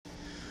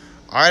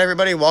All right,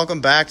 everybody, welcome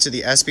back to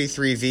the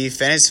SB3V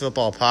Fantasy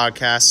Football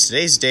Podcast.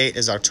 Today's date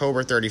is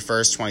October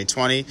 31st,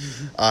 2020.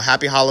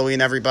 Happy Halloween,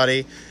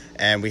 everybody,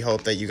 and we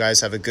hope that you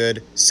guys have a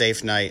good,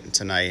 safe night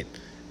tonight.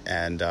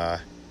 And,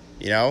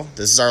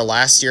 this is our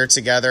last year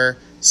together,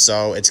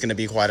 so it's going to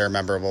be quite a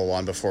memorable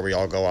one before we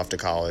all go off to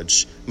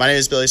college. My name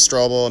is Billy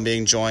Strobel. I'm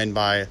being joined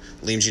by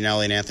Liam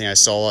Ginelli and Anthony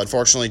Isola.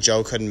 Unfortunately,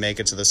 Joe couldn't make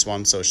it to this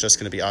one, so it's just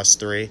going to be us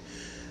three.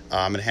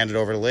 I'm going to hand it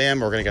over to Liam.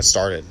 We're going to get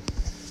started.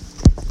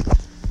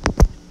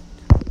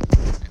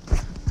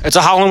 It's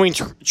a Halloween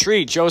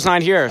treat. Joe's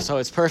not here, so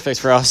it's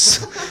perfect for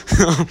us.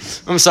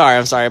 I'm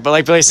sorry. But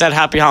like Billy said,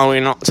 happy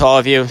Halloween to all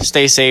of you.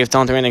 Stay safe.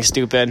 Don't do anything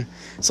stupid.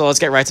 So let's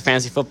get right to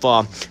fantasy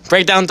football.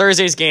 Break down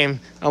Thursday's game.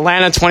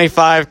 Atlanta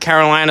 25,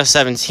 Carolina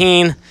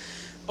 17.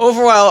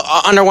 Overall,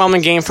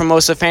 underwhelming game for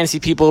most of fantasy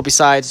people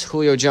besides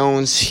Julio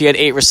Jones. He had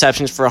 8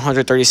 receptions for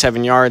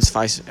 137 yards,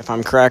 if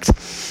I'm correct.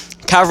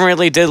 Calvin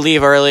Ridley did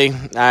leave early.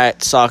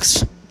 That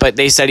sucks. But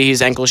they said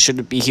his ankle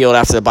should be healed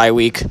after the bye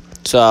week.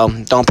 So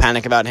don't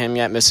panic about him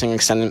yet, missing an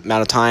extended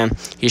amount of time.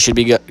 He should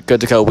be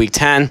good to go week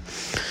 10.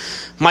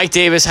 Mike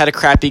Davis had a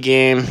crappy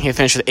game. He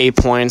finished with 8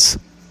 points.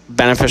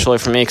 Beneficially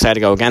for me because I had to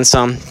go against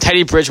him.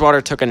 Teddy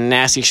Bridgewater took a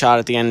nasty shot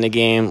at the end of the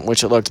game,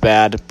 which it looked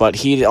bad, but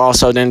he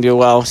also didn't do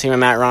well. Same with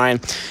Matt Ryan.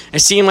 It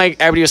seemed like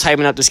everybody was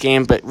hyping up this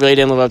game, but really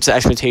didn't live up to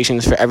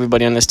expectations for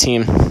everybody on this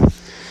team.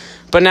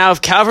 But now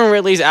if Calvin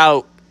Ridley's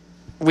out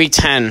week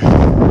 10,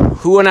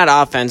 who in that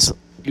offense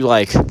you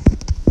like?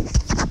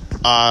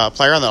 A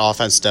player on the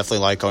offense definitely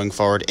like going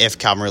forward if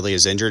Calvin Ridley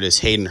is injured is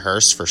Hayden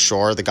Hurst for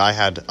sure. The guy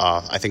had,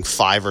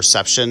 5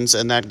 receptions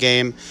in that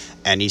game,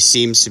 and he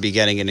seems to be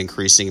getting an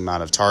increasing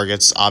amount of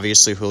targets.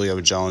 Obviously,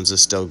 Julio Jones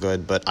is still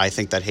good, but I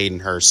think that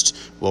Hayden Hurst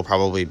will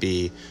probably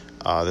be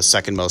the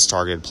second most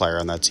targeted player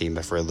on that team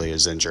if Ridley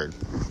is injured.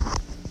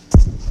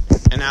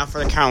 And now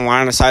for the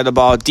Carolina side of the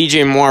ball,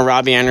 DJ Moore,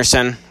 Robbie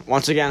Anderson.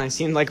 Once again, it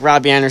seemed like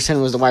Robbie Anderson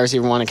was the wide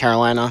receiver one in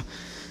Carolina.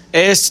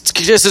 It's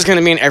just going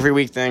to be an every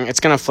week thing. It's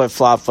going to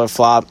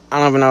flip-flop. I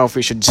don't even know if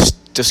we should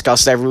just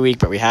discuss it every week,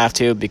 but we have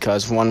to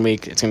because one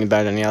week it's going to be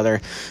better than the other.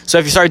 So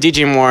if you start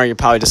DJ Moore, you're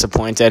probably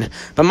disappointed.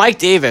 But Mike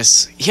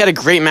Davis, he had a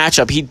great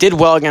matchup. He did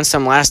well against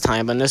them last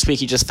time, but this week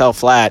he just fell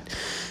flat.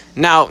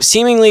 Now,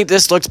 seemingly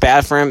this looks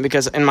bad for him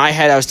because in my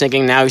head I was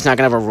thinking now he's not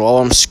going to have a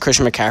role unless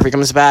Christian McCaffrey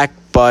comes back.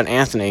 But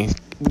Anthony,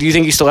 do you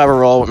think you still have a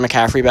role with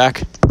McCaffrey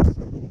back?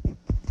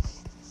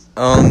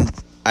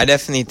 I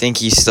definitely think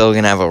he's still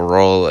going to have a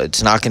role.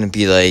 It's not going to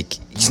be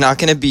he's not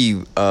going to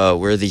be a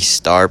worthy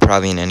star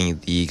probably in any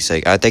leagues.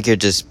 I think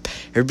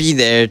he'll be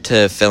there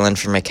to fill in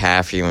for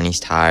McCaffrey when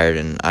he's tired,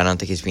 and I don't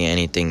think he's be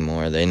anything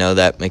more. They know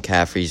that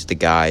McCaffrey's the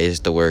guy,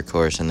 is the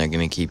workhorse, and they're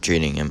going to keep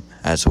treating him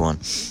as one.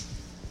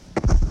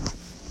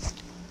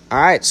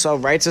 All right, so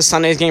right to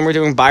Sunday's game, we're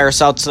doing buy or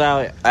sell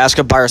today. I ask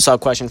a buy or sell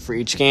question for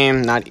each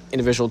game, not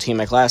individual team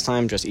like last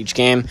time, just each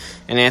game,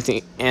 and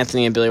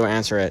Anthony and Billy will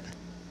answer it.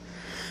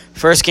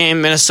 First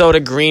game,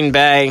 Minnesota, Green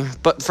Bay.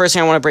 But first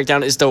thing I want to break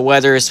down is the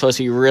weather is supposed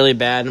to be really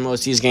bad in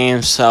most of these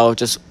games, so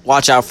just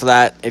watch out for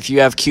that. If you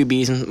have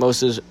QBs in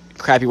most of those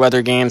crappy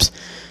weather games,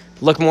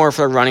 look more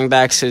for the running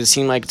backs. It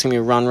seemed like it's going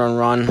to be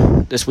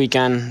run this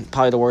weekend.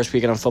 Probably the worst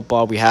weekend of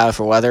football we have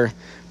for weather.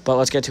 But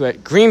let's get to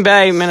it. Green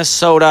Bay,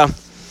 Minnesota.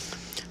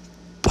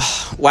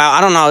 Wow,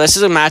 I don't know. This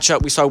is a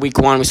matchup we saw week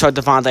 1. We saw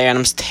Davante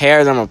Adams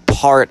tear them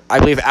apart. I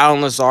believe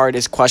Allen Lazard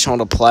is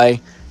questionable to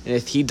play. And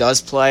if he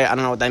does play, I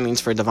don't know what that means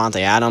for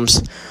Davante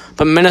Adams.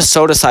 But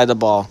Minnesota side of the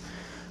ball,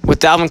 with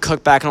Dalvin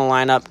Cook back in the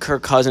lineup,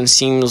 Kirk Cousins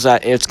seems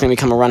that it's going to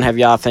become a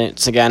run-heavy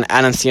offense again.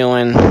 Adam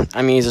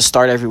Thielen, he's a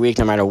start every week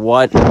no matter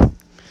what.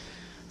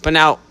 But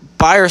now,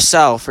 buy or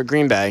sell for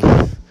Green Bay,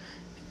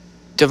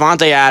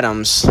 Davante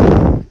Adams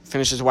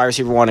finishes wide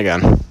receiver 1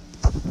 again.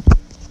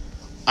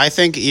 I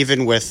think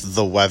even with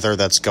the weather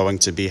that's going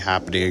to be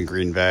happening in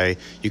Green Bay,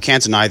 you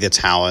can't deny the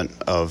talent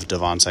of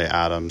Davante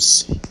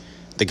Adams.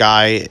 The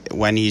guy,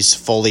 when he's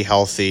fully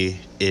healthy,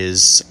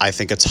 is, I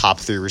think, a top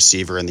 3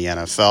 receiver in the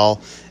NFL,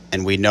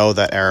 and we know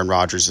that Aaron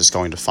Rodgers is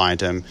going to find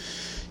him.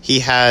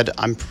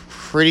 I'm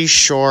pretty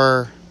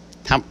sure,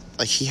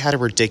 he had a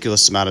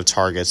ridiculous amount of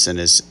targets in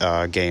his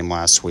game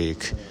last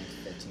week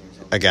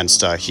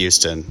against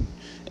Houston.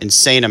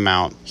 Insane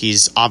amount.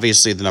 He's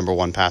obviously the number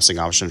 1 passing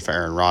option for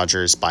Aaron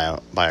Rodgers by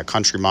a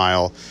country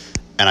mile,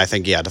 and I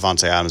think,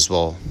 Davante Adams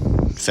will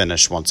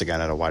finish once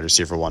again at a wide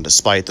receiver 1,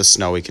 despite the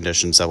snowy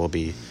conditions that will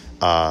be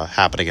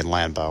happening in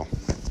Lambeau.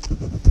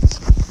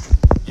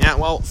 Yeah,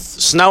 well,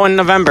 snow in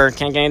November.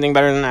 Can't get anything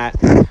better than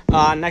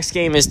that. Next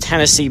game is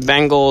Tennessee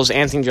Bengals.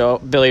 Anthony, Joe,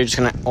 Billy are just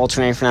going to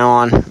alternate from now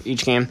on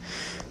each game.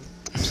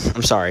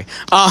 I'm sorry.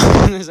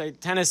 There's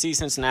Tennessee,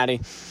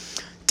 Cincinnati.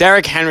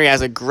 Derrick Henry has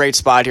a great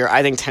spot here.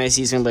 I think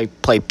Tennessee's going to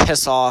play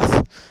piss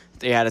off.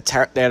 They had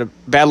a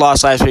bad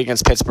loss last week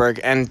against Pittsburgh,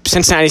 and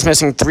Cincinnati's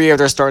missing 3 of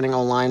their starting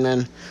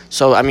O-linemen.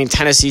 So,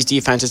 Tennessee's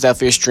defense is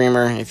definitely a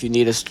streamer if you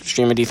need a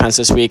streamer defense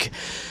this week.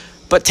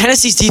 But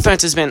Tennessee's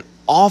defense has been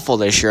awful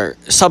this year,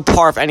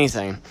 subpar if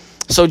anything.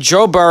 So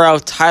Joe Burrow,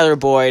 Tyler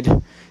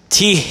Boyd,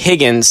 T.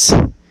 Higgins,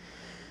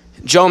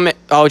 Joe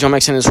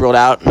Mixon is ruled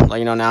out. Let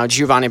you know now.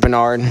 Giovanni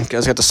Bernard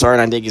does get the start.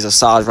 I think he's a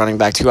solid running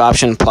back 2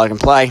 option, plug and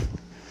play.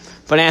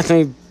 But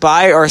Anthony,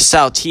 buy or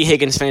sell? T.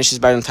 Higgins finishes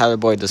better than Tyler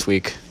Boyd this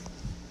week.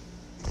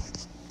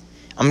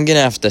 I'm going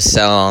to have to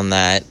sell on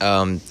that.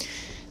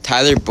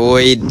 Tyler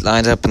Boyd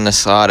lines up in the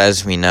slot,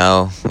 as we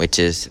know, which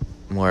is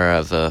more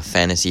of a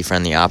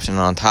fantasy-friendly option.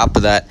 On top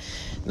of that,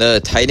 the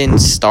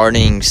Titans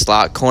starting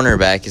slot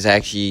cornerback is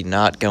actually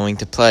not going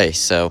to play.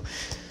 So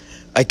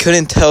I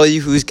couldn't tell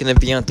you who's going to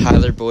be on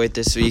Tyler Boyd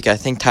this week. I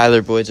think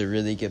Tyler Boyd's a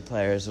really good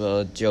player as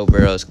well. Joe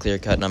Burrow's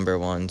clear-cut number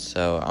 1,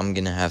 so I'm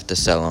going to have to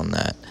sell on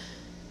that.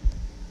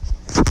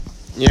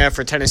 Yeah,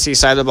 for Tennessee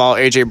side of the ball,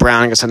 A.J.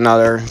 Brown gets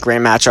another great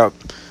matchup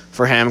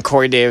for him.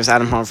 Corey Davis,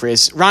 Adam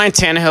Humphries. Ryan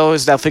Tannehill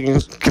is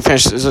definitely can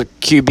finish as a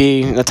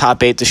QB in the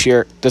top 8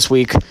 this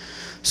week.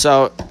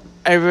 So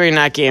everybody in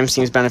that game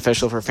seems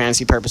beneficial for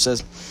fantasy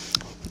purposes.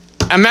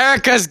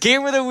 America's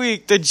game of the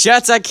week, the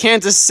Jets at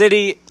Kansas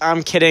City.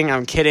 I'm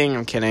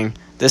kidding.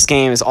 This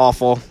game is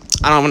awful.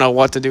 I don't know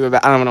what to do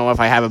about. I don't know if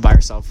I have it by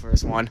yourself for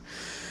this one.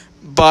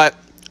 But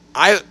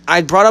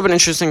I brought up an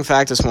interesting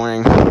fact this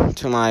morning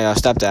to my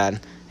stepdad,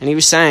 and he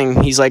was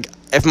saying, he's like,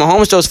 if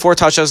Mahomes throws 4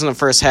 touchdowns in the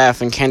first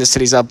half and Kansas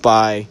City's up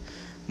by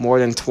more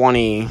than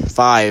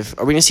 25,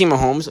 are we going to see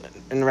Mahomes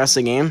in the rest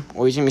of the game,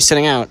 or is he going to be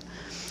sitting out?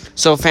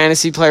 So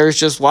fantasy players,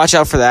 just watch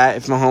out for that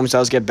if Mahomes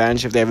does get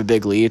benched, if they have a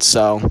big lead.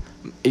 So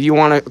if you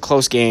want a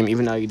close game,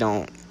 even though you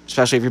don't,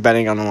 especially if you're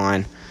betting on the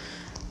line.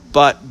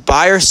 But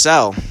buy or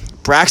sell,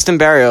 Braxton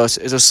Berrios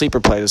is a sleeper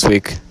play this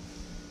week.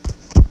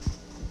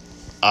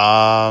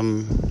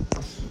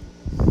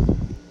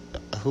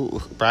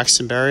 Who?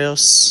 Braxton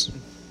Berrios?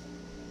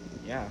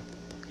 Yeah.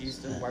 He's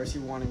the wide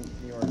receiver 1 in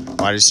New York.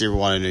 Wide receiver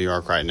 1 in New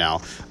York right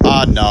now.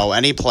 No,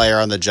 any player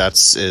on the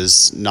Jets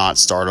is not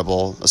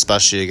startable,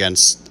 especially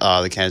against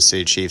the Kansas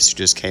City Chiefs, who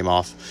just came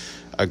off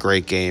a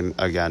great game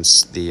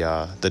against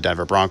the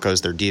Denver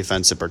Broncos, their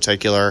defense in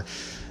particular.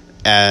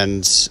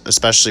 And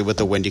especially with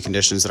the windy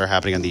conditions that are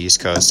happening on the East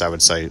Coast, I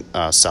would say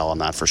sell on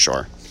that for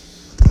sure.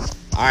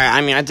 All right,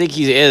 I mean, I think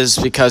he is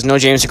because no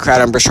Jameson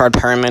Crowder and Brashard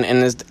Perriman.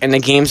 In the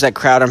games that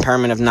Crowder and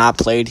Perriman have not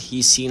played,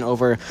 he's seen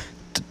over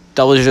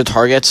double-digit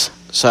targets.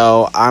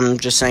 So I'm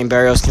just saying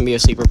Berrios can be a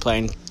sleeper play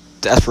in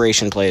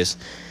desperation plays.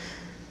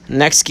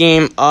 Next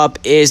game up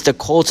is the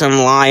Colts and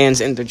Lions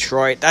in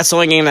Detroit. That's the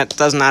only game that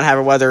does not have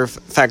a weather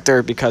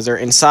factor because they're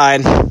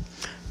inside.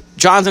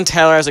 Jonathan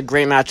Taylor has a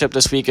great matchup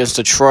this week against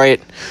Detroit,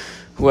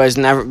 who has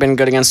never been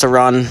good against the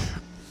run.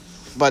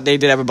 But they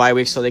did have a bye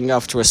week, so they can go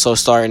off to a slow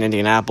start in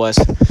Indianapolis.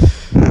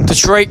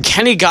 Detroit,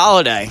 Kenny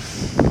Golladay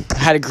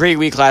had a great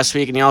week last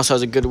week, and he also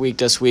has a good week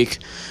this week.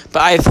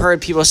 But I've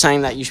heard people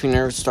saying that you should be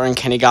nervous starting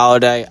Kenny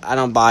Golladay. I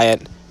don't buy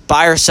it.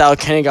 Buy or sell,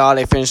 Kenny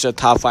Golladay finished a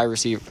top 5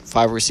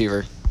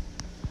 receiver.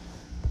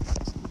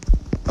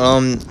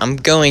 I'm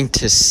going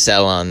to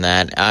sell on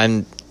that.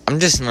 I'm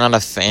just not a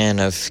fan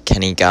of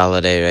Kenny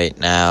Golladay right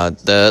now.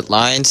 The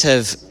Lions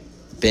have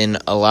been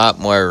a lot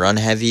more run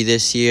heavy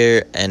this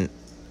year, and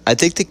I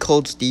think the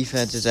Colts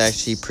defense is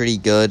actually pretty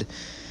good.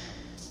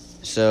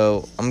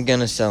 So I'm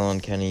going to sell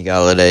on Kenny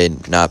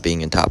Golladay not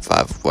being a top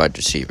 5 wide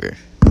receiver.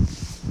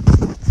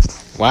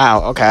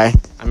 Wow, okay.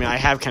 I mean, I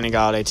have Kenny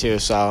Golladay too,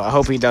 so I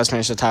hope he does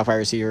finish the top 5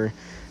 receiver.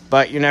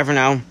 But you never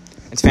know.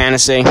 It's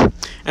fantasy.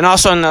 And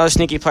also another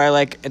sneaky player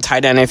like a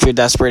tight end if you're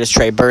desperate is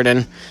Trey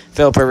Burton.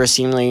 Philip Rivers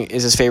seemingly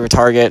is his favorite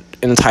target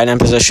in the tight end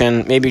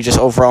position, maybe just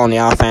overall in the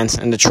offense.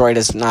 And Detroit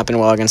has not been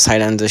well against tight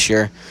ends this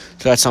year,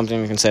 so that's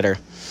something to consider.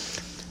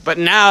 But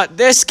now,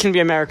 this can be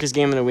America's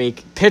Game of the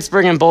Week.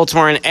 Pittsburgh and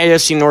Baltimore, an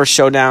AFC North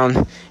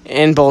showdown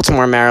in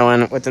Baltimore,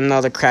 Maryland, with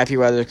another crappy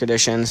weather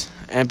conditions.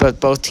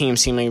 But both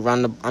teams seemingly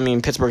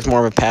Pittsburgh's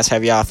more of a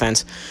pass-heavy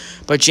offense.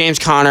 But James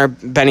Conner,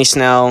 Benny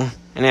Snell,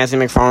 and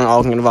Anthony McFarland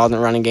all can get involved in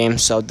the running game,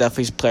 so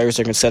definitely players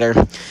to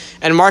consider.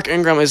 And Mark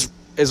Ingram is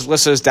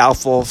listed as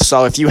doubtful,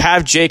 so if you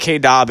have J.K.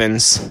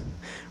 Dobbins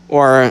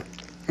or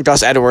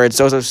Gus Edwards,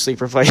 those are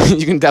sleeper players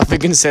you can definitely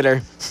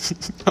consider.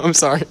 I'm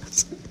sorry.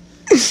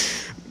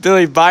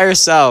 Billy, buy or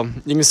sell?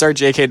 You can start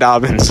J.K.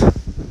 Dobbins. All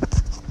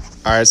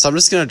right, so I'm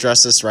just going to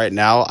address this right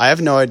now. I have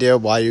no idea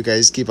why you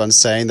guys keep on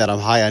saying that I'm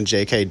high on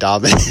J.K.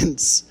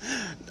 Dobbins.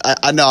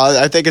 I know,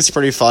 I think it's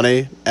pretty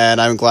funny, and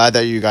I'm glad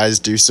that you guys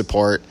do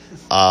support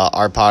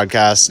our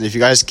podcast. And if you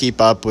guys keep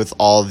up with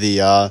all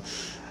the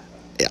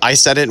I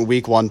said it in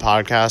week 1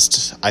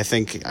 podcast. I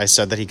think I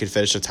said that he could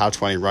finish a top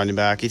 20 running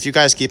back. If you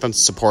guys keep on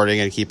supporting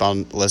and keep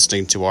on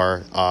listening to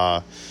our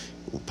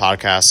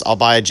podcast, I'll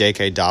buy a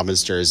J.K.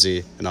 Dobbins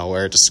jersey and I'll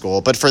wear it to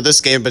school. But for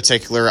this game in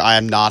particular, I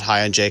am not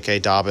high on J.K.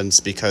 Dobbins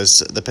because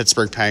the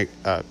Pittsburgh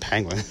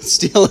Penguins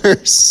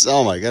Steelers,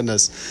 oh my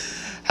goodness,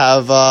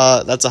 have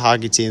that's a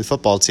hockey team,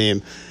 football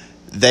team.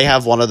 They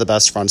have one of the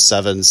best front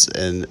sevens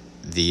in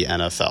the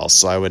NFL,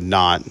 so I would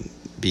not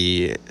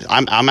be.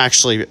 I'm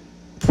actually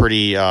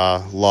pretty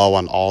low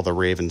on all the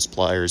Ravens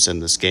players in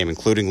this game,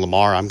 including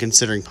Lamar. I'm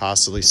considering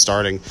possibly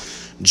starting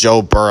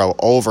Joe Burrow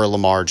over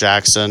Lamar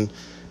Jackson.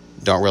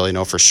 Don't really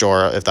know for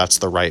sure if that's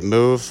the right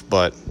move,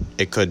 but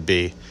it could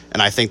be.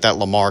 And I think that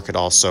Lamar could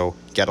also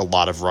get a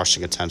lot of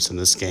rushing attempts in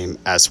this game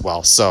as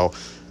well. So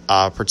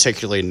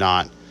particularly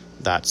not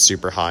that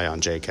super high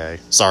on J.K.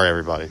 Sorry,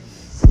 everybody.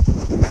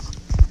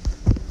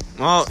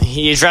 Well,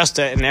 he addressed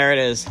it, and there it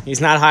is.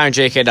 He's not high on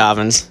J.K.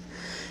 Dobbins.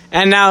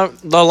 And now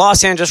the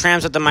Los Angeles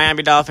Rams at the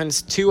Miami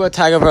Dolphins. Tua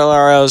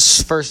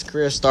Tagovailoa's first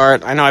career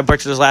start. I know I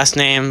butchered his last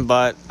name,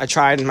 but I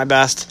tried my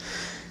best.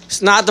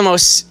 It's not the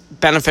most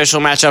beneficial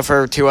matchup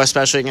for Tua,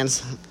 especially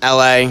against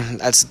L.A.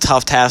 That's a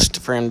tough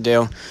task for him to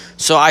do.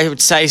 So I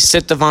would say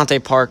sit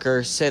Devontae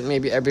Parker, sit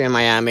maybe everybody in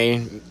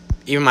Miami,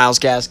 even Myles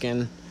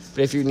Gaskin.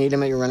 But if you need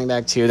him at your running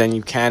back too, then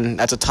you can.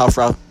 That's a tough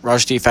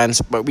rush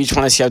defense, but we just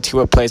want to see how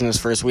Tua plays in his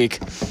first week.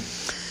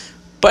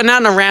 But not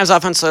in the Rams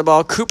offensive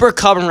ball. Cooper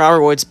Kupp and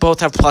Robert Woods both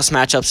have plus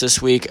matchups this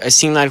week. It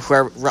seems like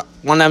one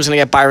of them is going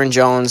to get Byron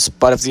Jones,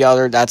 but if the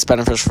other, that's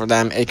beneficial for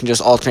them. It can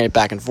just alternate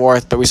back and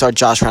forth. But we saw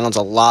Josh Reynolds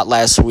a lot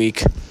last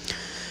week.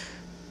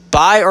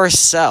 Buy or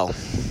sell?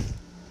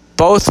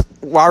 Both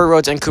Robert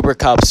Woods and Cooper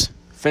Kupps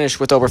finished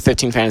with over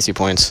 15 fantasy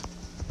points.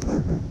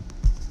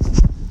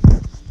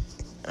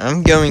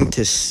 I'm going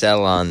to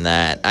sell on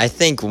that. I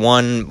think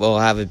one will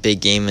have a big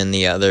game and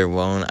the other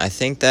won't. I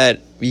think that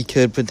we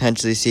could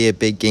potentially see a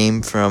big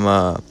game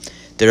from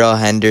Darrell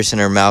Henderson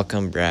or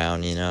Malcolm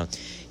Brown. You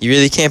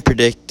really can't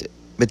predict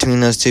between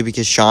those two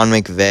because Sean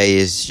McVay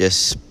is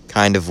just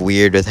kind of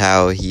weird with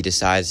how he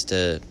decides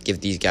to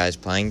give these guys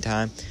playing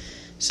time.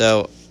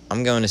 So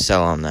I'm going to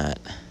sell on that.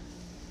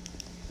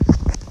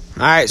 All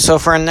right, so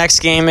for our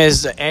next game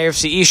is the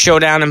AFC East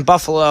showdown in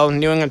Buffalo,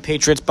 New England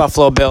Patriots,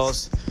 Buffalo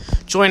Bills.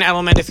 Julian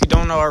Edelman, if you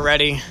don't know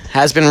already,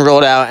 has been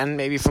ruled out, and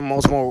maybe for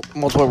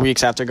multiple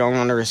weeks after going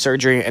under his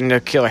surgery, and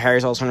N'Keal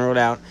Harry's also been ruled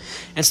out.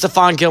 And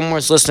Stephon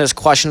Gilmore's listed as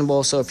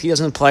questionable, so if he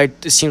doesn't play,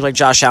 it seems like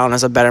Josh Allen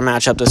has a better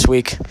matchup this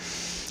week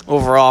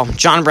overall.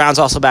 John Brown's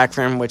also back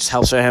for him, which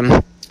helps for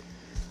him.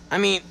 I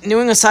mean, New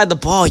England side of the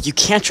ball, you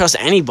can't trust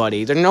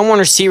anybody. Their number one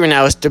receiver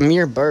now is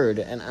Damiere Byrd,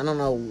 and I don't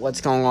know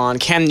what's going on.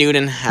 Cam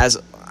Newton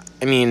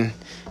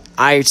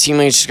I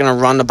seemingly just going to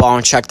run the ball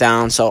and check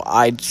down, so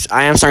I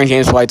am starting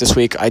James White this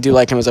week. I do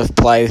like him as a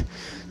play,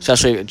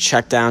 especially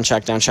check down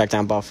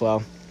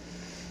Buffalo.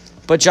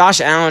 But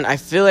Josh Allen, I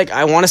feel like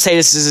I want to say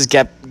this is his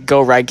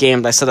go-right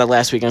game, but I said that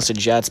last week against the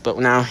Jets, but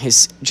now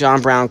his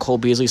John Brown, Cole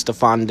Beasley,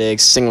 Stephon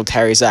Diggs,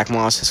 Singletary, Zach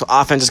Moss, so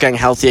offense is getting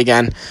healthy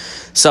again.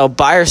 So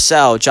buy or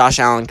sell, Josh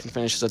Allen can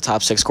finish as a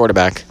top 6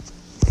 quarterback.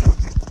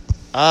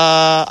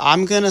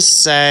 I'm going to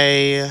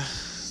say...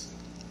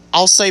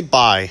 I'll say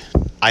buy.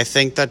 I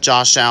think that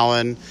Josh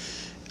Allen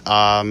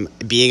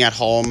being at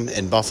home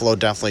in Buffalo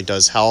definitely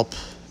does help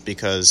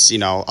because,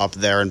 up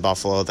there in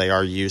Buffalo, they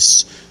are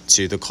used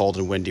to the cold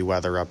and windy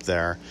weather up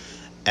there.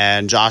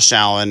 And Josh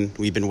Allen,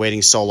 we've been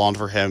waiting so long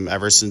for him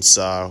ever since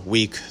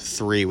week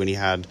 3 when he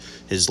had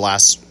his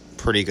last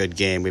pretty good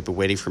game. We've been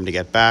waiting for him to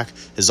get back.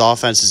 His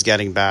offense is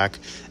getting back,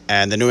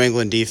 and the New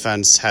England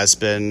defense has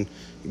been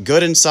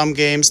good in some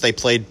games. They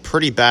played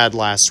pretty bad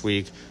last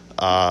week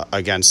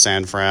against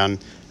San Fran.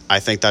 I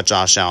think that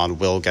Josh Allen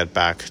will get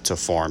back to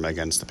form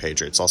against the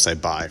Patriots. I'll say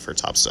bye for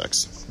top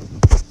 6.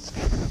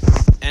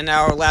 And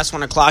our last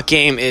 1 o'clock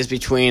game is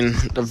between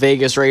the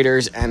Vegas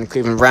Raiders and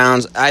Cleveland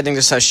Browns. I think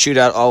this has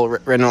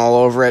shootout written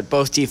all over it.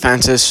 Both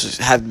defenses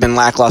have been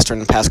lackluster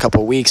in the past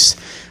couple of weeks.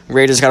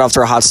 Raiders got off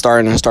to a hot start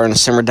and are starting to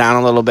simmer down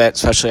a little bit,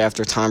 especially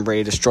after Tom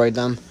Brady destroyed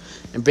them.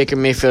 And Baker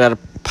Mayfield had a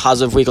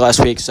positive week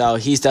last week, so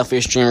he's definitely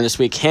a streamer this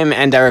week. Him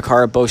and Derek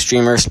Carr are both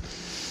streamers.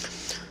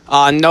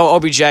 No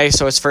OBJ,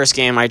 so his first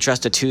game, I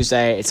addressed it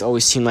Tuesday. It's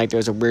always seemed like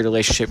there's a weird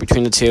relationship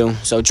between the two.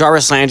 So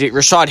Jarvis Landry,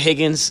 Rashad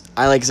Higgins,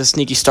 I like as a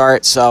sneaky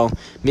start. So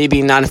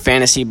maybe not in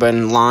fantasy, but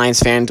in lines,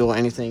 FanDuel,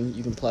 anything,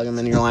 you can plug him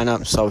in your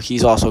lineup. So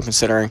he's also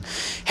considering.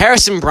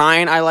 Harrison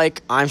Bryant, I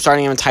like. I'm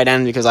starting him in tight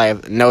end because I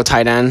have no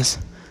tight ends.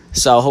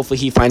 So hopefully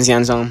he finds the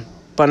end zone.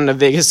 But on the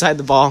Vegas side of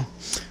the ball,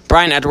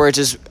 Brian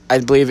Edwards I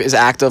believe is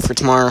active for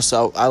tomorrow.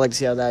 So I like to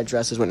see how that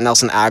addresses with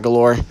Nelson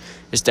Aguilar.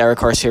 Is Derek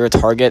Carr's favorite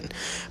target.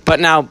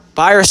 But now,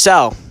 buy or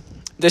sell.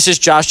 This is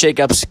Josh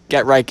Jacobs'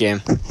 get-right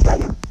game.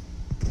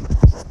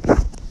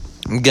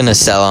 I'm going to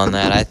sell on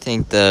that. I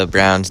think the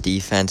Browns'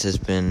 defense has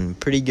been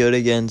pretty good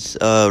against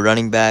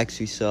running backs.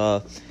 We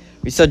saw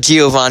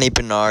Giovanni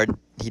Bernard.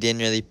 He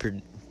didn't really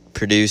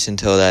produce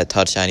until that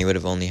touchdown. He would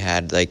have only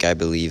had,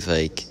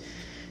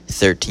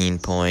 13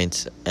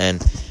 points.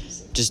 And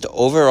just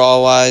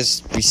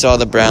overall-wise, we saw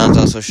the Browns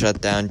also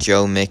shut down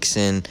Joe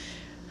Mixon.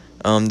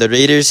 The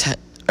Raiders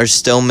are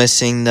still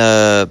missing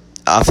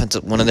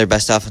one of their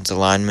best offensive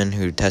linemen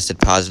who tested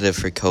positive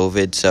for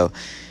COVID. So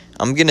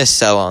I'm going to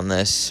sell on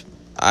this.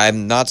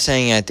 I'm not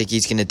saying I think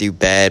he's going to do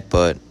bad,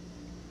 but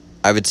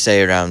I would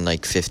say around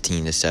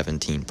 15 to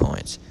 17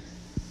 points.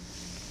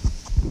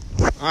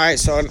 All right,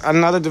 so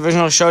another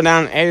divisional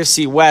showdown,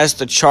 AFC West,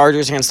 the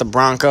Chargers against the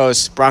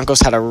Broncos.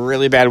 Broncos had a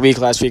really bad week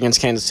last week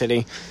against Kansas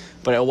City,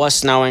 but it was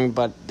snowing,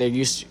 but they're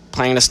used to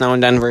playing the snow in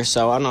Denver.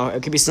 So I don't know,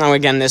 it could be snowing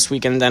again this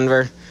week in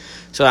Denver.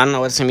 So I don't know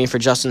what it's going to mean for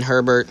Justin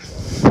Herbert.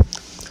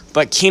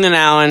 But Keenan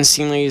Allen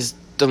seemingly is,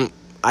 a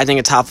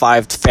top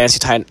 5 fantasy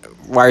tight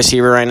wide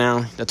receiver right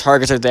now. The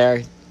targets are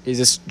there. He's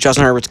just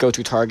Justin Herbert's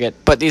go-to target.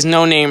 But these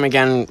no-name,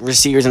 again,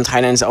 receivers and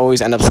tight ends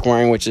always end up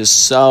scoring, which is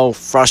so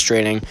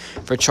frustrating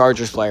for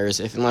Chargers players,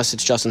 unless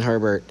it's Justin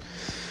Herbert.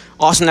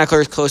 Austin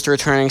Eckler is close to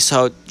returning,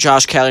 so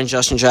Josh Kelly and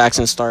Justin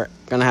Jackson going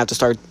to have to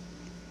start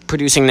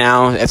producing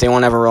now if they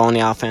want to have a role in the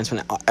offense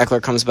when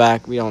Eckler comes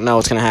back. We don't know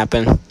what's going to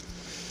happen.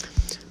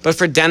 But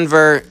for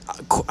Denver,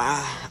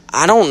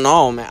 I don't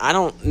know, man. I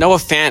don't know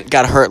if Fant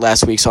got hurt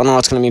last week, so I don't know what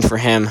it's going to mean for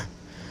him.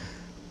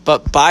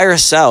 But buy or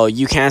sell,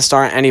 you can't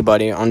start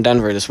anybody on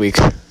Denver this week.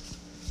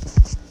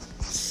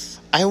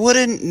 I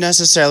wouldn't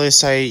necessarily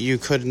say you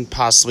couldn't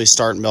possibly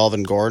start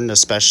Melvin Gordon,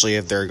 especially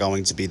if there are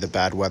going to be the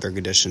bad weather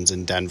conditions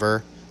in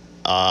Denver.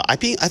 I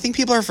think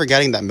people are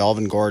forgetting that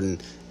Melvin Gordon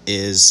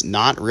is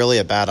not really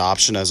a bad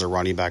option as a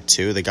running back,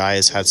 too. The guy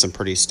has had some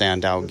pretty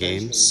standout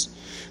games.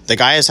 The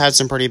guy has had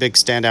some pretty big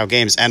standout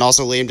games. And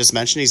also, Liam just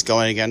mentioned he's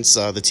going against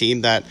the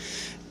team that,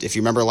 if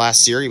you remember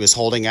last year, he was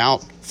holding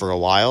out for a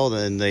while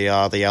in the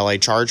LA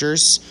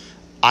Chargers.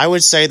 I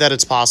would say that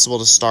it's possible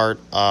to start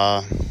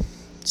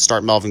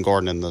Melvin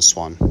Gordon in this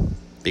one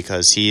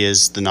because he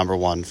is the number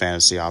one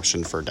fantasy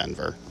option for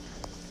Denver.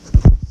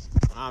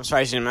 I'm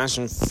sorry I didn't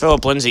mention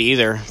Philip Lindsay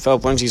either.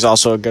 Philip Lindsay's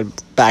also a good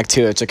back,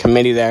 too. It's a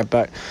committee there,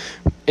 but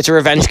it's a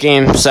revenge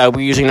game, so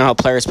we usually know how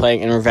players play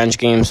in revenge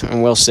games,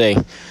 and we'll see.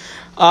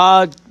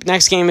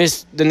 Next game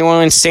is the New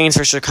Orleans Saints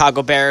for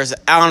Chicago Bears.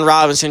 Allen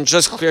Robinson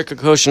just cleared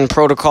concussion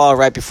protocol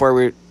right before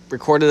we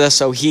recorded this,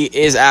 so he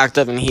is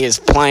active and he is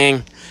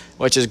playing,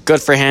 which is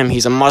good for him.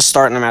 He's a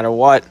must-start no matter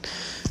what.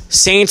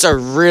 Saints are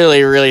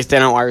really, really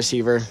thin at wide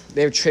receiver.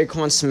 They have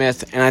Traquan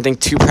Smith and I think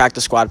 2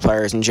 practice squad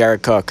players and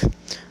Jared Cook.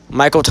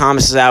 Michael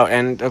Thomas is out,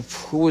 and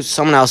who was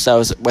someone else that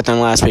was with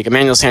them last week?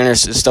 Emmanuel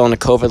Sanders is still on the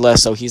COVID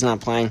list, so he's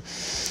not playing.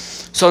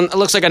 So it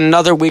looks like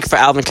another week for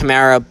Alvin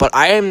Kamara, but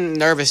I am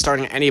nervous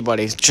starting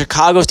anybody.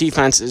 Chicago's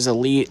defense is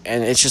elite,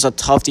 and it's just a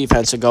tough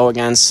defense to go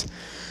against,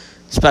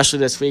 especially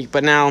this week.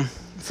 But now,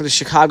 for the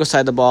Chicago side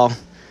of the ball,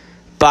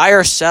 buy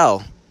or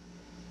sell?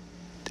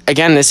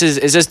 Again, is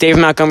this David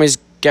Montgomery's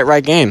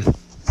get-right game?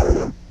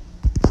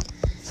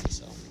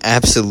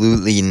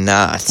 Absolutely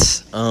not.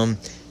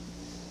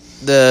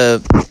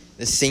 The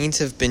Saints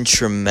have been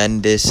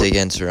tremendous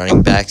against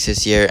running backs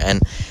this year,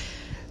 and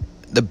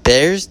the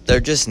Bears,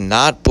 they're just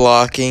not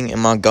blocking,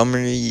 and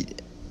Montgomery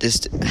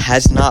just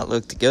has not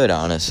looked good,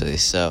 honestly.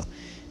 So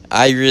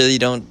I really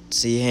don't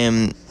see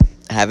him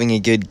having a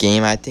good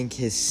game. I think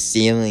his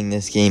ceiling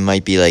this game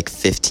might be like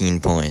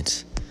 15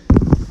 points.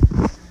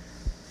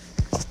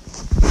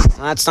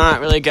 That's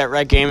not really a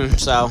get-right game,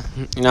 so,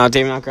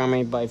 David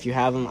Montgomery, but if you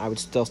have him, I would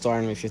still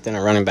start him if you're thin at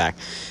running back.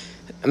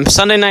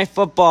 Sunday Night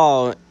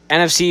Football,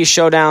 NFC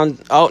Showdown.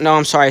 Oh, no,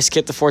 I'm sorry. I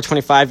skipped the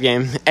 425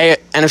 game.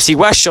 NFC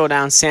West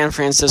Showdown, San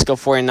Francisco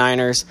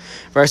 49ers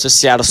versus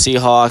Seattle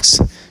Seahawks.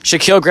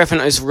 Shaquille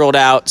Griffin is ruled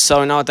out, so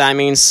you know what that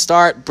means.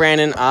 Start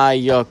Brandon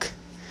Ayuk.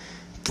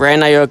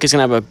 Brandon Ayuk is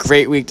going to have a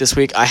great week this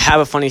week. I have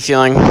a funny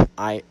feeling.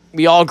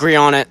 We all agree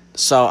on it,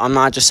 so I'm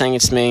not just saying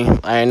it's me.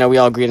 I know we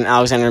all agreed on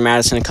Alexander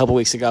Madison a couple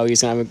weeks ago.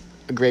 He's going to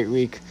have a great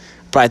week,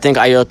 but I think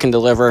Ayuk can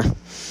deliver.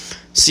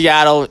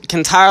 Seattle,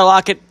 can Tyler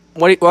Lockett,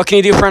 what can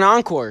he do for an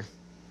encore?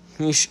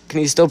 Can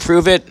he still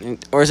prove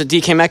it? Or is it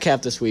DK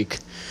Metcalf this week?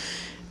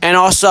 And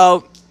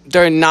also,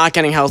 they're not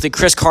getting healthy.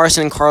 Chris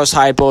Carson and Carlos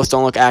Hyde both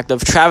don't look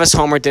active. Travis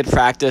Homer did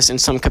practice in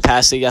some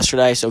capacity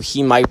yesterday, so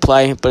he might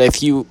play. But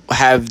if you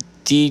have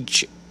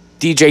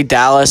DJ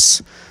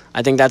Dallas,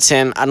 I think that's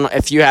him. I don't know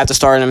if you have to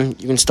start him,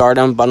 you can start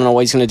him, but I don't know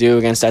what he's going to do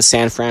against that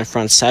San Fran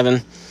front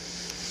seven.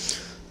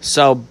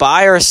 So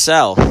buy or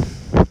sell.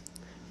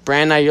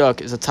 Brandon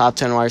Ayuk is a top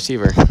 10 wide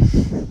receiver.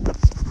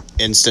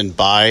 Instant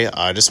buy.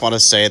 I just want to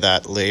say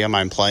that, Liam,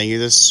 I'm playing you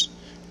this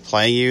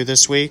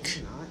week.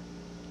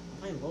 I'm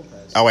playing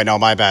Lopez. Oh wait, no,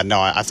 my bad.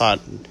 No, I thought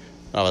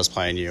I was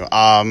playing you.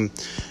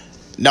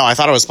 No, I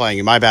thought I was playing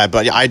you. My bad.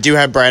 But I do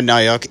have Brandon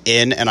Ayuk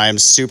in, and I am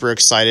super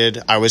excited.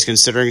 I was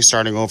considering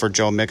starting over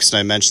Joe Mixon.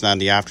 I mentioned that in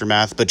the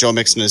aftermath, but Joe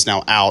Mixon is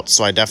now out,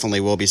 so I definitely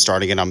will be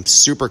starting, and I'm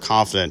super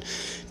confident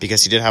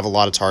because he did have a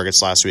lot of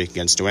targets last week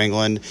against New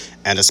England,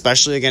 and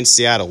especially against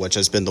Seattle, which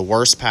has been the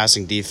worst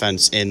passing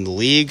defense in the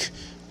league.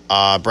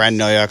 Brandon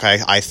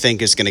Ayuk, I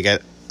think, is going to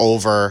get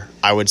over,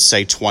 I would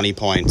say, 20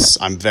 points.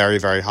 I'm very,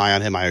 very high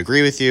on him. I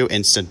agree with you.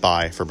 Instant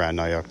buy for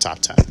Brandon Ayuk, top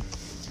 10.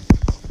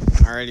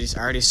 I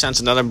already sense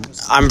another.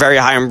 I'm very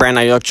high on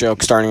Brandon Ayuk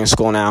joke starting in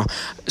school now.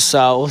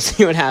 So we'll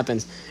see what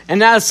happens. And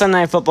now the Sunday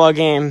Night Football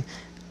game.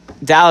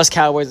 Dallas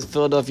Cowboys,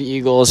 Philadelphia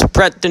Eagles.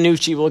 Brett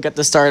DiNucci will get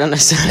the start on the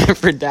center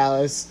for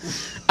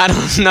Dallas. I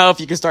don't know if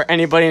you can start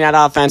anybody in that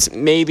offense.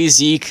 Maybe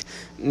Zeke,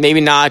 maybe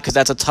not, because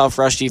that's a tough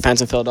rush defense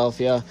in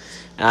Philadelphia.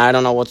 And I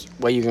don't know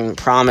what you can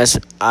promise.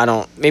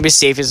 Maybe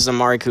safest is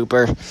Amari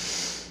Cooper.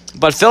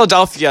 But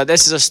Philadelphia,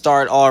 this is a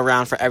start all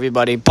around for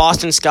everybody.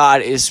 Miles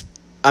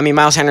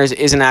Sanders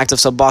isn't active,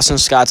 so Boston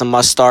Scott's a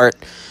must start.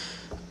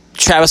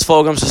 Travis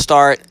Fulgham's a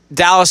start.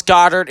 Dallas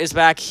Goedert is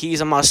back.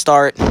 He's a must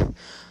start.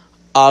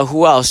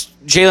 Who else?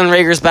 Jalen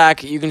Reagor's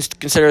back. You can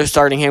consider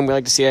starting him. We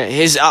like to see it.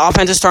 His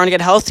offense is starting to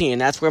get healthy, and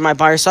that's where my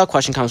buy or sell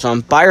question comes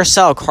from. Buy or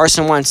sell,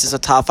 Carson Wentz is a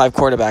top 5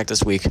 quarterback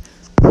this week.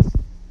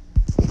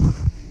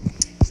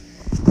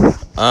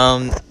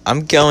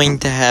 I'm going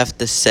to have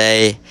to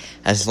say,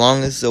 as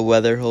long as the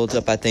weather holds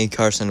up, I think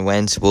Carson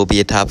Wentz will be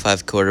a top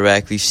 5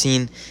 quarterback. We've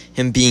seen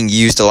him being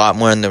used a lot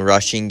more in the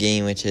rushing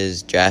game, which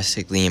has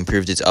drastically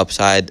improved his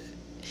upside.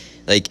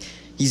 Like,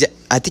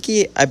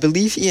 I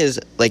believe he has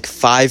like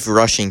 5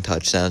 rushing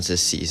touchdowns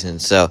this season.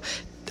 So,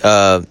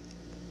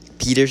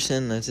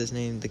 Peterson, that's his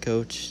name, the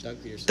coach?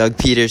 Doug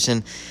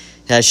Peterson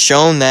has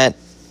shown that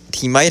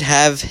he might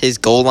have his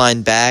goal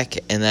line back,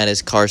 and that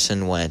is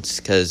Carson Wentz,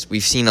 because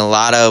we've seen a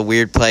lot of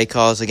weird play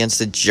calls against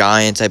the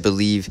Giants. I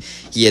believe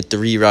he had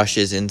 3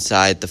 rushes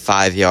inside the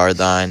 5-yard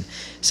line.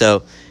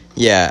 So,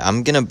 yeah,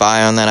 I'm going to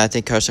buy on that. I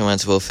think Carson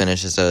Wentz will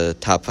finish as a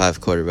top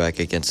 5 quarterback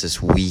against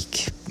this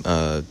weak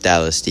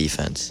Dallas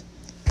defense.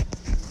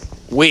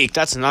 Weak,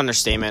 that's an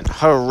understatement.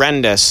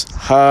 Horrendous.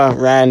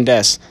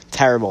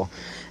 Terrible.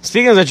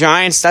 Speaking of the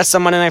Giants, that's the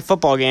Monday Night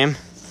Football game.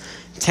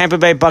 Tampa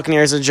Bay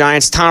Buccaneers, the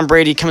Giants. Tom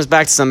Brady comes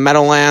back to the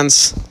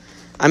Meadowlands.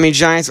 I mean,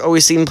 Giants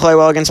always seem to play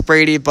well against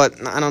Brady,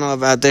 but I don't know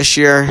about this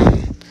year.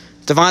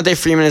 Devontae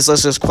Freeman is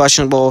listed as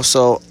questionable,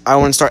 so I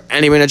wouldn't start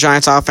anybody in the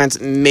Giants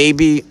offense.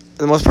 Maybe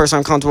the most person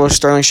I'm comfortable with is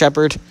Sterling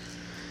Shepard,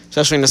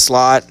 especially in the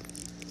slot.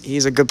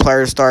 He's a good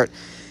player to start.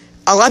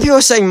 A lot of people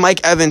are saying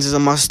Mike Evans is a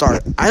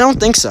must-start. I don't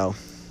think so.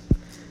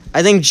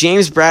 I think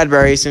James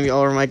Bradbury is going to be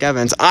over Mike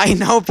Evans. I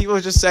know people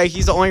just say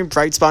he's the only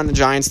bright spot in the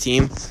Giants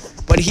team,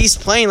 but he's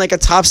playing like a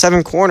top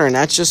 7 corner, and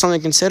that's just something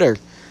to consider.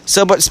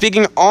 So, but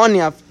speaking on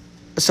the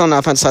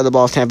offensive side of the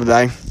ball of Tampa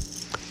Bay,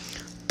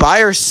 buy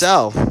or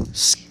sell,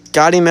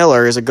 Scotty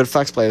Miller is a good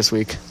flex play this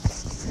week.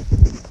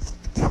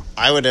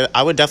 I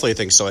would definitely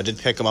think so. I did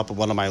pick him up in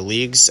one of my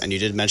leagues, and you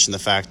did mention the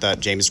fact that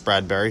James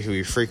Bradbury, who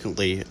you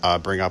frequently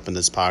bring up in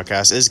this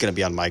podcast, is going to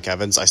be on Mike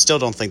Evans. I still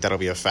don't think that'll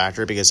be a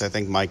factor because I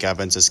think Mike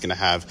Evans is going to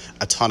have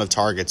a ton of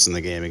targets in the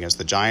game against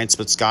the Giants.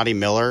 But Scotty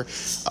Miller,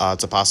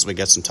 to possibly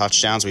get some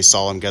touchdowns, we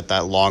saw him get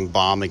that long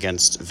bomb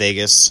against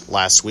Vegas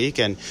last week.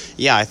 And,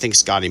 yeah, I think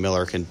Scotty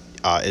Miller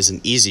is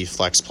an easy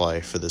flex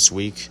play for this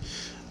week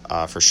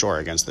for sure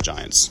against the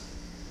Giants.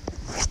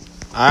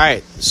 All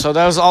right, so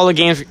that was all the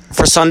games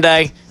for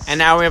Sunday. And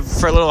now we have,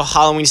 for a little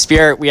Halloween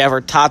spirit, we have our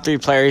top 3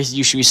 players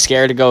you should be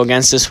scared to go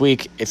against this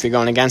week if you're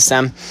going against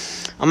them.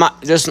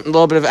 Just a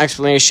little bit of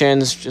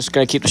explanations, just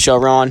going to keep the show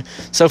rolling.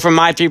 So for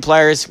my 3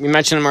 players, we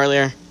mentioned them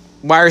earlier.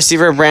 Wide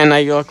receiver, Brandon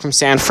Ayuk from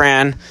San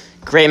Fran.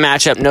 Great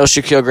matchup, no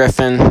Shaquille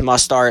Griffin,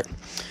 must start.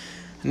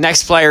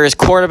 Next player is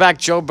quarterback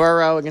Joe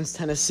Burrow against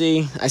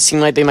Tennessee. I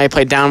seem like they might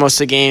play down most of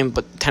the game,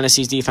 but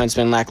Tennessee's defense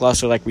has been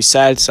lackluster, like we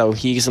said, so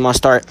he's a must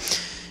start.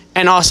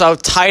 And also,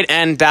 tight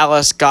end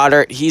Dallas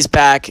Goedert. He's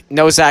back.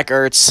 No Zach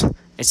Ertz.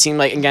 It seemed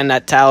like, again,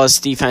 that Dallas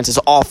defense is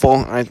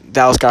awful.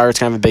 Dallas Goedert's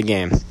going to have a big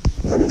game.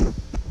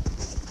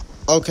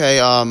 Okay,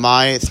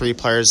 my 3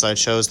 players I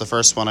chose. The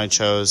first one I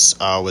chose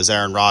was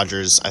Aaron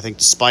Rodgers. I think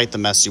despite the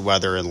messy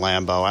weather in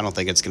Lambeau, I don't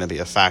think it's going to be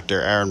a factor.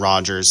 Aaron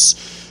Rodgers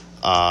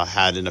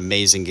had an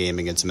amazing game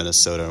against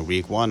Minnesota in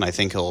Week 1. I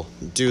think he'll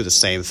do the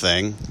same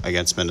thing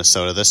against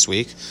Minnesota this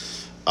week.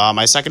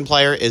 My second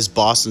player is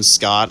Boston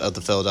Scott of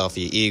the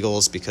Philadelphia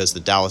Eagles because the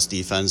Dallas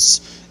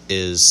defense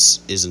is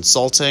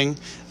insulting,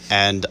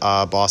 and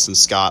Boston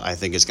Scott, I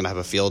think, is going to have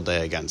a field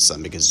day against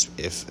them because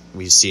if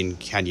we've seen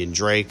Kenyon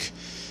Drake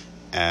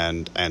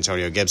and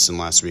Antonio Gibson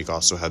last week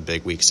also have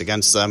big weeks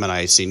against them, and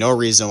I see no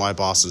reason why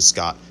Boston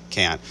Scott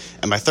can't.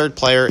 And my third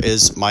player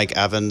is Mike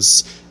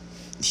Evans.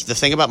 The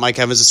thing about Mike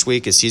Evans this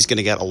week is he's going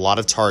to get a lot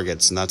of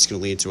targets, and that's going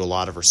to lead to a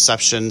lot of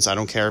receptions. I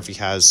don't care if he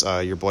has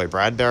your boy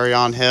Bradbury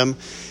on him.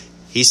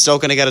 He's still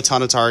going to get a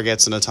ton of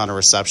targets and a ton of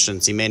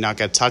receptions. He may not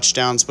get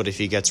touchdowns, but if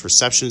he gets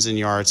receptions and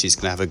yards, he's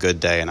going to have a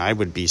good day. And I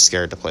would be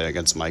scared to play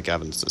against Mike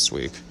Evans this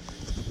week.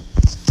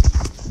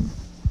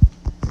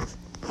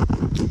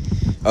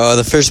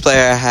 The first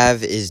player I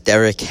have is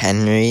Derrick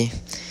Henry.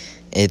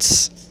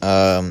 It's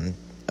a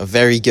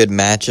very good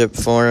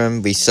matchup for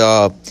him. We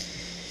saw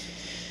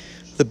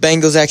the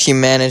Bengals actually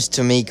managed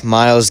to make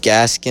Myles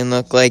Gaskin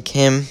look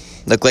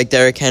like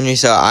Derrick Henry,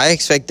 so I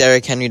expect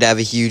Derrick Henry to have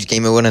a huge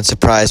game. It wouldn't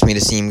surprise me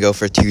to see him go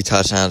for 2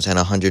 touchdowns and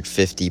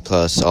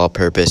 150-plus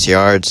all-purpose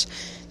yards.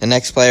 The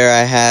next player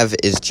I have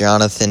is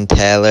Jonathan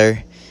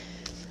Taylor.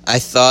 I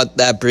thought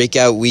that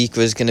breakout week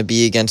was going to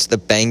be against the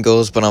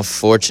Bengals, but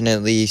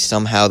unfortunately,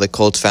 somehow the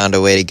Colts found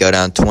a way to go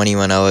down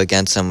 21-0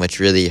 against them, which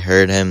really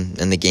hurt him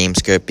in the game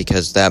script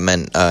because that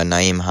meant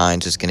Nyheim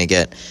Hines was going to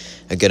get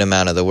a good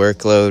amount of the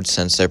workload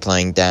since they're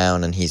playing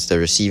down and he's the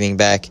receiving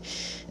back.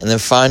 And then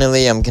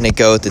finally, I'm going to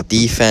go with the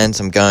defense.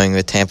 I'm going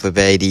with Tampa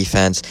Bay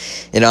defense.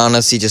 It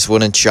honestly just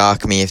wouldn't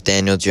shock me if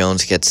Daniel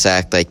Jones gets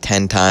sacked like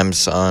 10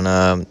 times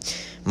on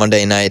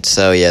Monday night.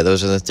 So, yeah,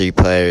 those are the 3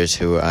 players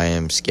who I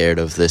am scared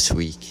of this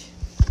week.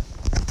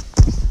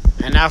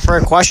 And now for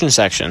a question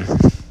section.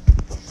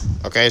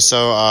 Okay,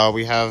 so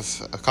we have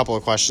a couple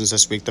of questions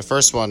this week. The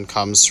first one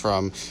comes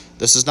from,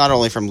 this is not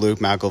only from Luke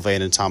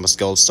McIlvain and Thomas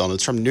Goldstone,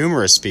 it's from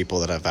numerous people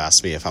that have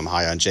asked me if I'm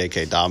high on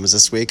J.K. Dobbins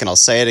this week. And I'll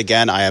say it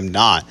again, I am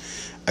not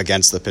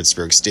against the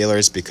Pittsburgh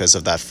Steelers because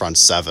of that front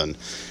 7.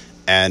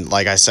 And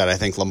like I said, I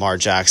think Lamar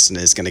Jackson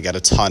is going to get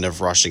a ton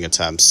of rushing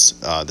attempts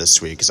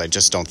this week because I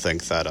just don't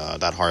think that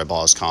that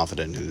Harbaugh is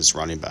confident in his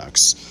running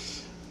backs.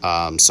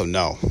 So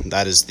no,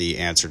 that is the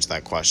answer to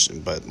that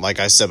question. But like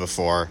I said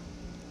before,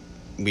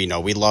 we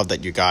love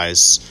that you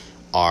guys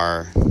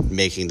are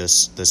making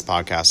this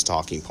podcast a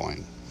talking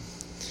point.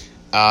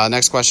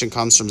 Next question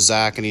comes from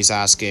Zach, and he's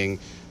asking,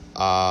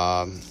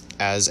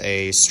 as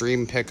a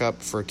stream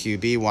pickup for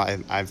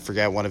QB, I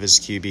forget one of his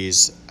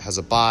QBs has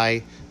a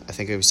bye. I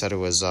think we said it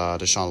was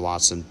Deshaun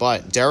Watson.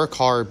 But Derek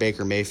Carr or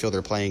Baker Mayfield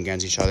are playing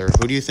against each other.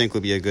 Who do you think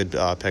would be a good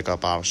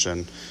pickup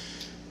option?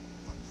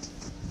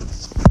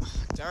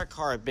 Derek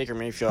Carr or Baker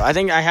Mayfield. I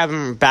think I have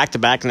them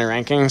back-to-back in the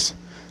rankings.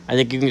 I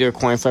think you can do a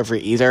coin flip for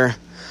either.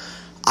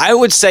 I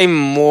would say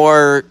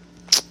more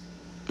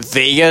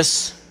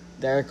Vegas,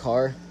 Derek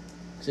Carr.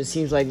 Because it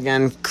seems like,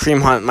 again,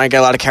 Kareem Hunt might get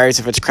a lot of carries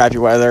if it's crappy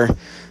weather.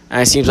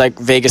 And it seems like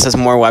Vegas has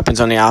more weapons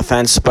on the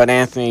offense. But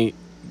Anthony,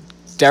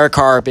 Derek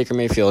Carr or Baker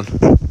Mayfield?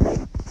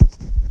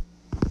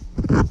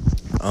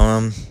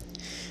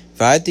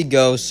 If I had to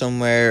go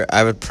somewhere,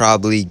 I would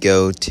probably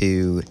go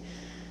to,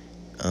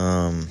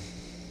 I'm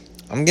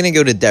going to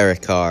go to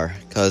Derek Carr,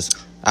 because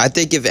I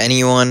think if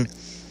anyone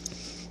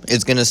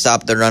is going to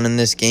stop the run in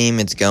this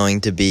game, it's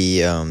going to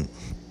be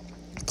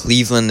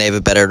Cleveland. They have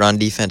a better run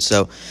defense,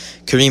 so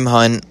Kareem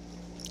Hunt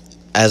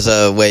has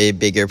a way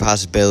bigger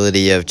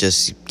possibility of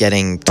just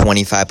getting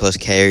 25-plus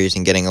carries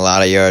and getting a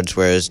lot of yards,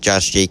 whereas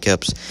Josh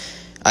Jacobs,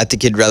 I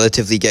think he'd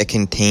relatively get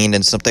contained.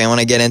 And something I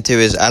want to get into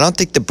is I don't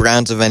think the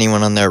Browns have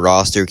anyone on their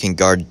roster who can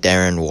guard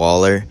Darren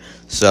Waller.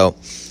 So,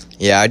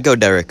 yeah, I'd go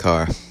Derek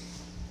Carr.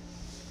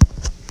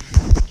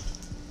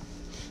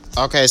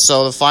 Okay,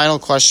 so the final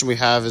question we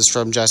have is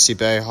from Jesse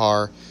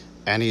Behar,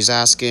 and he's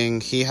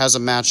asking, he has a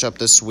matchup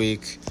this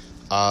week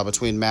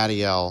between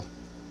Matty L.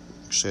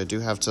 Actually, I do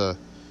have to...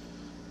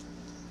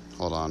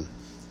 Hold on.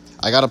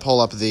 I got to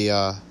pull up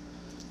the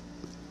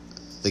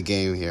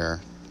game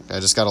here.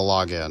 I just got to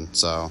log in,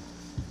 so...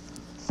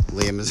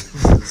 Liam is...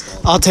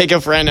 I'll take it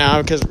for right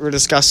now because we're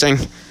discussing.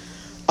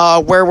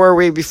 Where were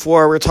we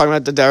before? We were talking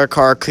about the Derek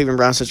Carr, Cleveland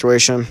Browns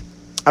situation.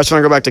 I just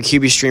want to go back to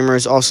QB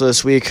streamers also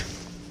this week.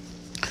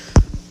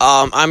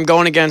 I'm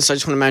going against, I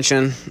just want to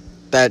mention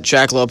that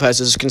Jack Lopez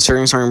is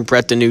considering starting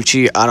Brett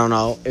DiNucci. I don't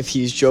know if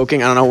he's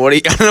joking. I don't know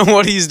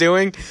what he's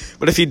doing.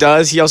 But if he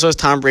does, he also has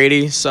Tom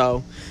Brady.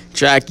 So,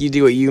 Jack, you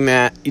do what you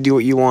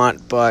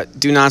want, but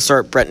do not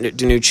start Brett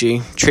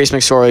DiNucci. Trace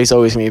McSorley is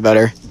always going to be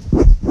better.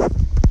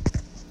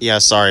 Yeah,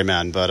 sorry,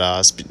 man, but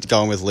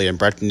going with Liam,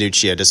 Brett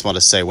DiNucci, I just want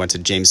to say, went to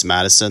James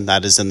Madison.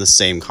 That is in the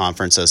same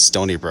conference as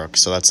Stony Brook,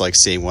 so that's like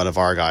seeing one of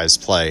our guys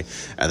play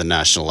at the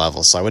national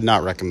level, so I would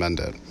not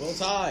recommend it. Well,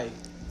 tie.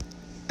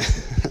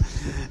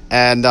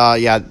 And,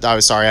 yeah, I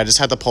was sorry. I just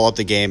had to pull up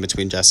the game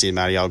between Jesse and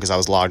Matty L because I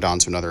was logged on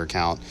to another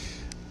account.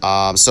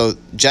 So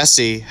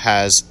Jesse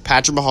has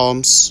Patrick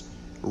Mahomes,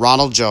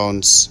 Ronald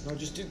Jones. No,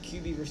 just do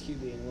QB versus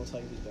QB, and we'll tell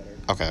you who's better.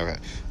 Okay.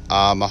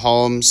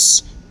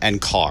 Mahomes and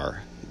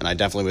Carr. And I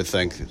definitely would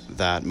think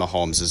that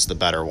Mahomes is the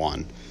better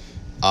one.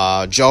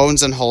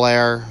 Jones and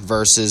Hilaire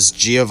versus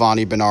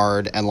Giovanni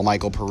Bernard and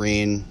LaMichael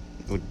Perrine.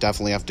 Would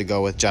definitely have to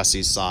go with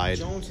Jesse's side.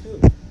 Jones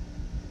who?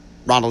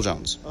 Ronald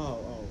Jones. Oh.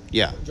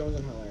 Yeah. Jones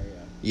and Hilaire,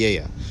 yeah.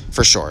 Yeah,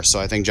 for sure. So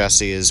I think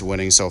Jesse is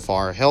winning so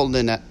far.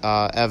 Hilton and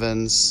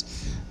Evans.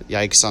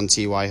 Yikes on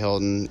T.Y.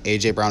 Hilton.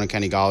 A.J. Brown and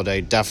Kenny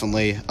Golladay.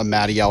 Definitely a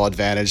Matty L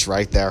advantage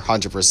right there,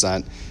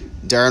 100%.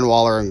 Darren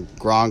Waller and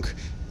Gronk.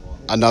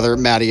 Another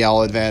Matty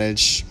L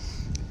advantage.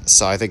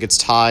 So I think it's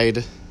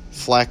tied.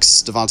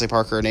 Flex, Devontae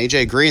Parker, and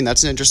A.J. Green.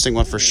 That's an interesting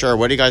one for sure.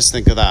 What do you guys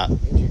think of that?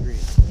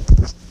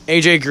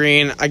 A.J.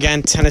 Green,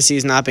 again,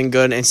 Tennessee's not been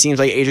good, and it seems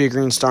like A.J.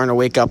 Green's starting to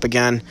wake up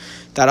again.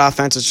 That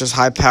offense is just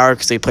high-powered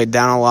because they played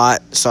down a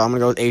lot, so I'm going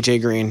to go with A.J.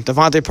 Green.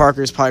 Devontae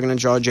Parker is probably going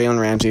to draw Jalen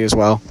Ramsey as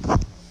well.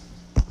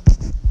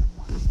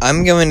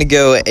 I'm going to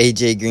go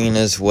A.J. Green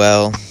as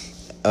well.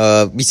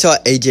 We saw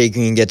A.J.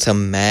 Green get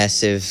some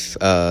massive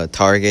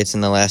targets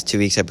in the last 2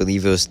 weeks. I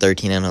believe it was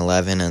 13 and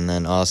 11, and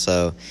then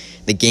also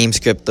the game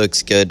script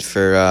looks good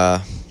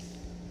for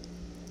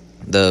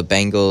the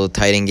Bengal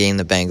Titan game.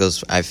 The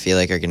Bengals, I feel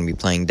like, are going to be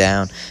playing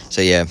down.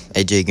 So, yeah,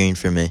 A.J. Green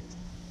for me.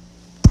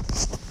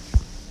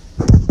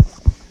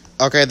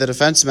 Okay, the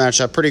defense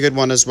matchup, pretty good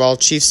one as well.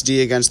 Chiefs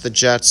D against the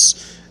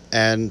Jets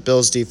and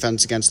Bills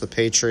defense against the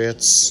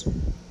Patriots.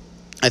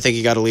 I think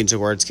you got to lean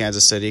towards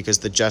Kansas City because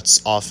the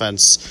Jets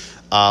offense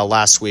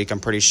last week,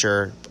 I'm pretty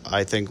sure,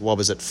 I think,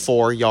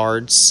 4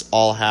 yards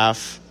all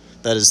half?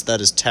 That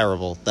is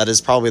terrible. That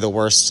is probably the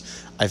worst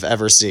I've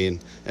ever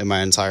seen in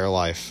my entire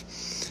life.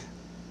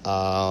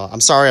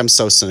 I'm sorry I'm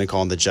so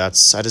cynical on the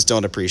Jets. I just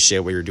don't appreciate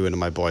what you're doing to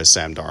my boy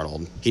Sam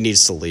Darnold. He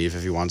needs to leave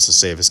if he wants to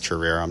save his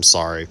career. I'm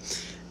sorry.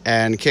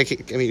 And kicker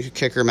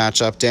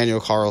matchup, Daniel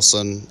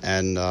Carlson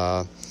and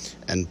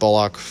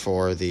Bullock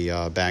for the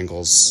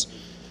Bengals.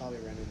 Probably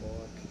Randy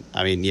Bullock.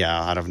 I mean,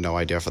 yeah, I have no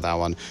idea for that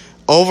one.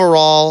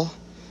 Overall,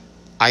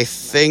 I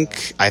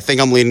think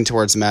I'm leaning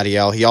towards Matty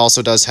L. He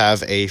also does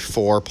have a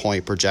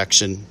 4-point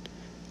projection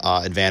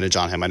advantage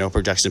on him. I know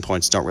projection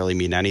points don't really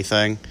mean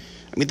anything.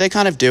 I mean, they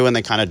kind of do and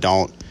they kind of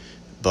don't.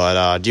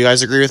 But do you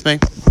guys agree with me?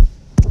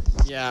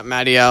 Yeah,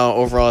 Matty-O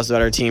overall is the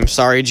better team.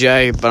 Sorry,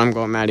 Jay, but I'm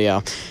going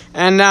Matty-O.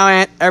 And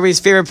now everybody's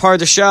favorite part of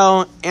the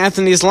show,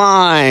 Anthony's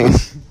line.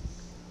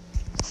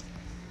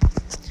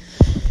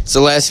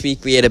 So last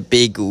week we had a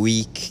big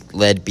week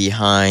led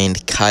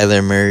behind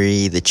Kyler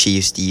Murray, the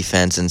Chiefs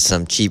defense, and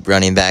some cheap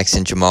running backs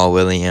in Jamal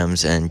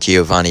Williams and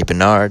Giovanni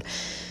Bernard.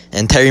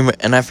 And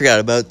I forgot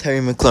about Terry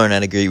McLaurin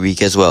had a great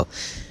week as well.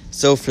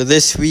 So for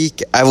this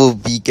week, I will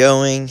be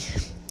going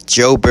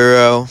Joe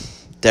Burrow,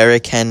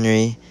 Derrick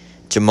Henry,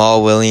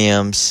 Jamal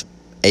Williams,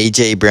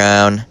 A.J.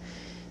 Brown,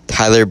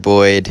 Tyler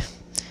Boyd,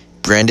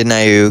 Brandon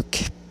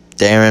Ayuk,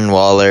 Darren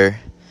Waller,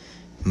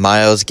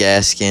 Myles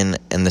Gaskin,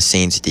 and the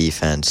Saints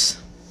defense.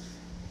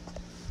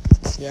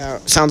 Yeah,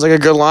 sounds like a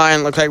good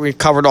line. Looks like we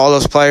covered all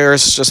those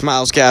players. Just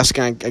Myles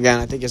Gaskin, again,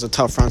 I think is a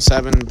tough front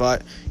seven,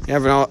 but you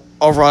never know.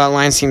 Overall, that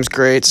line seems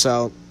great,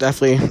 so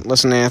definitely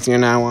listen to Anthony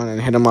on that one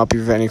and hit him up if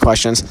you have any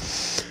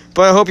questions.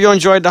 But I hope you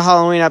enjoyed the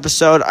Halloween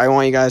episode. I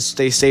want you guys to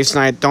stay safe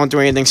tonight. Don't do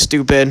anything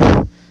stupid,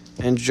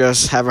 and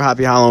just have a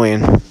happy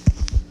Halloween.